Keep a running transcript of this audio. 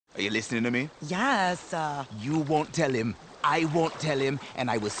Are you listening to me? Yes, You won't tell him, I won't tell him, and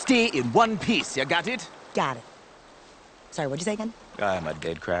I will stay in one piece. You got it? got it. Sorry, what'd you say again? I'm a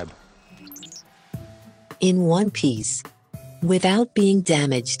dead crab. In one piece, without being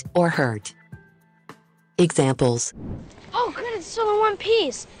damaged or hurt. Examples. Oh, good, it's still in one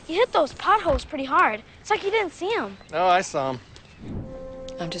piece. You hit those potholes pretty hard. It's like you didn't see them. Oh, I saw him.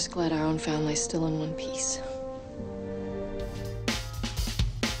 I'm just glad our own family's still in one piece.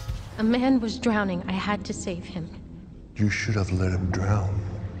 A man was drowning. I had to save him. You should have let him drown.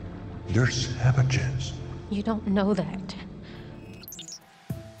 They're savages. You don't know that.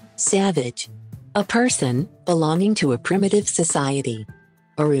 Savage. A person belonging to a primitive society.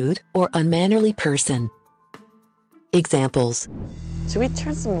 A rude or unmannerly person. Examples. Should we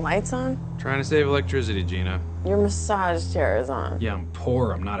turn some lights on? Trying to save electricity, Gina. Your massage chair is on. Yeah, I'm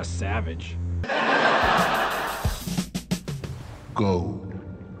poor. I'm not a savage. Go.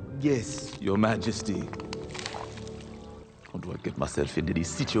 Yes, Your Majesty. How do I get myself into these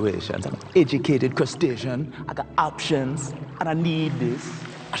situations? I'm an educated crustacean. I got options, and I need this.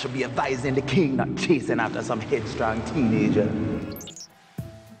 I should be advising the king, not chasing after some headstrong teenager.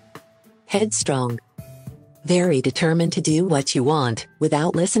 Headstrong. Very determined to do what you want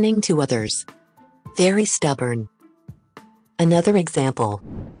without listening to others. Very stubborn. Another example.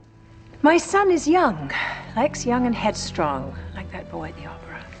 My son is young, likes young and headstrong, like that boy at the opera.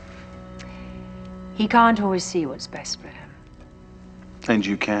 He can't always see what's best for him. And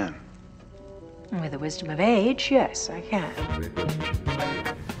you can. With the wisdom of age, yes, I can.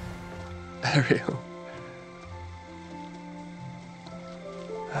 Ariel.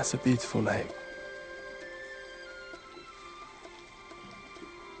 That's a beautiful name.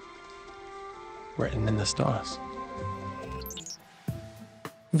 Written in the stars.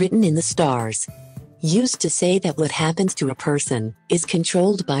 Written in the stars. Used to say that what happens to a person is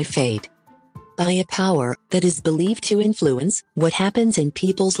controlled by fate. By a power that is believed to influence what happens in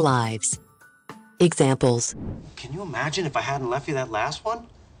people's lives. Examples. Can you imagine if I hadn't left you that last one?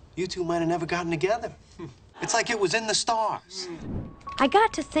 You two might have never gotten together. It's like it was in the stars. I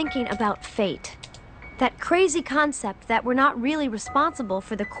got to thinking about fate. That crazy concept that we're not really responsible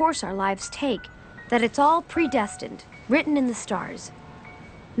for the course our lives take. That it's all predestined, written in the stars.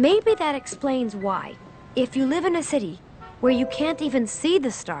 Maybe that explains why, if you live in a city where you can't even see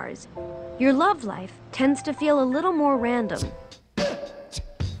the stars, your love life tends to feel a little more random.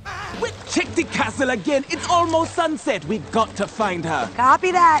 Check the castle again. It's almost sunset. We got to find her.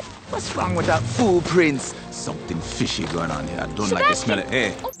 Copy that. What's wrong with that fool prince? Something fishy going on here. I don't like the smell of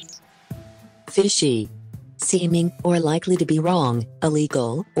air. Fishy. Seeming or likely to be wrong,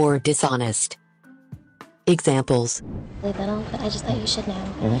 illegal, or dishonest. Examples. Little, but I just thought you should know.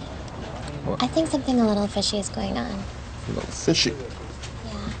 What? I think something a little fishy is going on. A little fishy.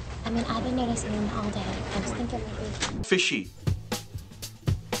 Yeah, I mean, I've been noticing them all day. I just think it might be Fishy.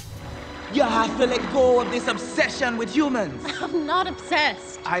 You have to let go of this obsession with humans. I'm not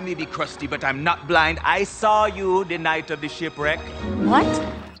obsessed. I may be crusty, but I'm not blind. I saw you the night of the shipwreck.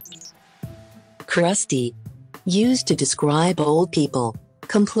 What? Crusty. Used to describe old people,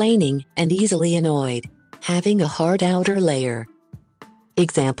 complaining and easily annoyed, having a hard outer layer.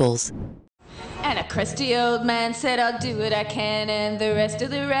 Examples. And a crusty old man said, I'll do what I can, and the rest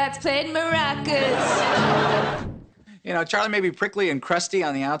of the rats played maracas. You know, Charlie may be prickly and crusty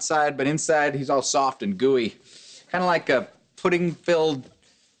on the outside, but inside he's all soft and gooey. Kind of like a pudding-filled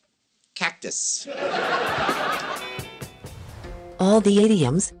cactus. All the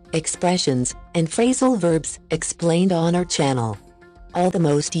idioms, expressions, and phrasal verbs explained on our channel. All the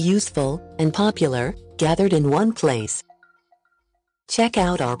most useful and popular, gathered in one place. Check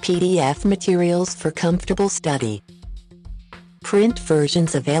out our PDF materials for comfortable study. Print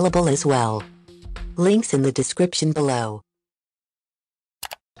versions available as well. Links in the description below.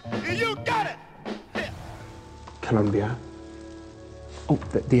 You got it! Colombia. Oh,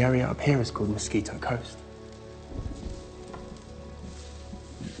 the area up here is called Mosquito Coast.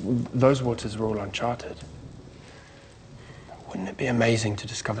 Those waters are all uncharted. Wouldn't it be amazing to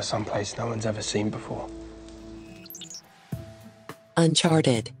discover some place no one's ever seen before?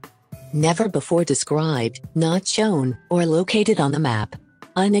 Uncharted. Never before described, not shown, or located on the map.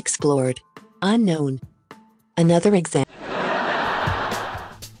 Unexplored. Unknown. Another example.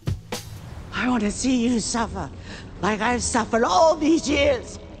 I want to see you suffer like I've suffered all these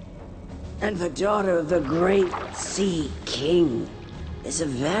years. And the daughter of the great sea king is a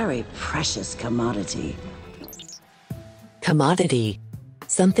very precious commodity. Commodity.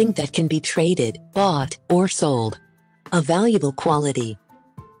 Something that can be traded, bought, or sold. A valuable quality.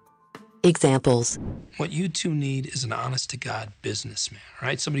 Examples. What you two need is an honest-to-God businessman,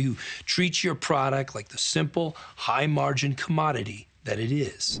 right? Somebody who treats your product like the simple, high-margin commodity that it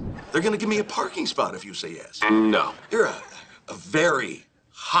is. They're gonna give me a parking spot if you say yes. No. You're a very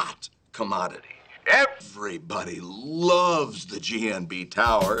hot commodity. Everybody loves the GNB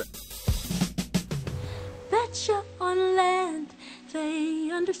Tower. Betcha on land, they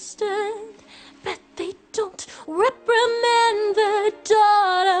understand. Bet they don't reprimand their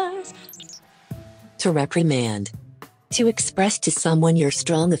daughters. To reprimand. To express to someone your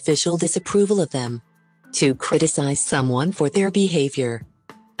strong official disapproval of them. To criticize someone for their behavior.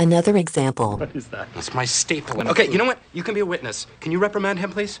 Another example. What is that? That's my staple. Okay, you know what? You can be a witness. Can you reprimand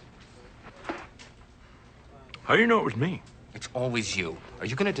him, please? How do you know it was me? It's always you. Are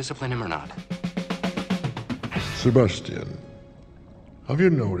you going to discipline him or not? Sebastian, have you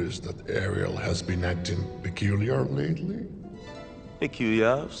noticed that Ariel has been acting peculiar lately?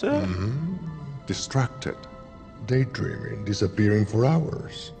 Peculiar, sir? Distracted, daydreaming, disappearing for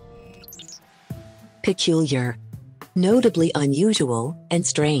hours. Peculiar. Notably unusual and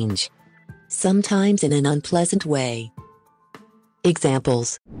strange. Sometimes in an unpleasant way.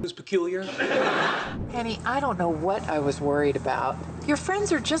 Examples. It was peculiar. Henny, I don't know what I was worried about. Your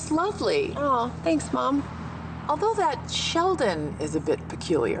friends are just lovely. Oh, thanks, Mom. Although that Sheldon is a bit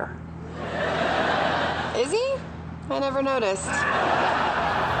peculiar. Is he? I never noticed.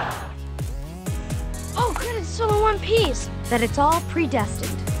 Oh, good, it's still in one piece. That it's all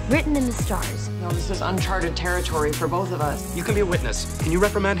predestined, written in the stars. No, this is uncharted territory for both of us. You can be a witness. Can you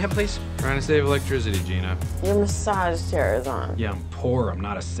reprimand him, please? Trying to save electricity, Gina. Your massage chair is on. Yeah, I'm poor. I'm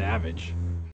not a savage.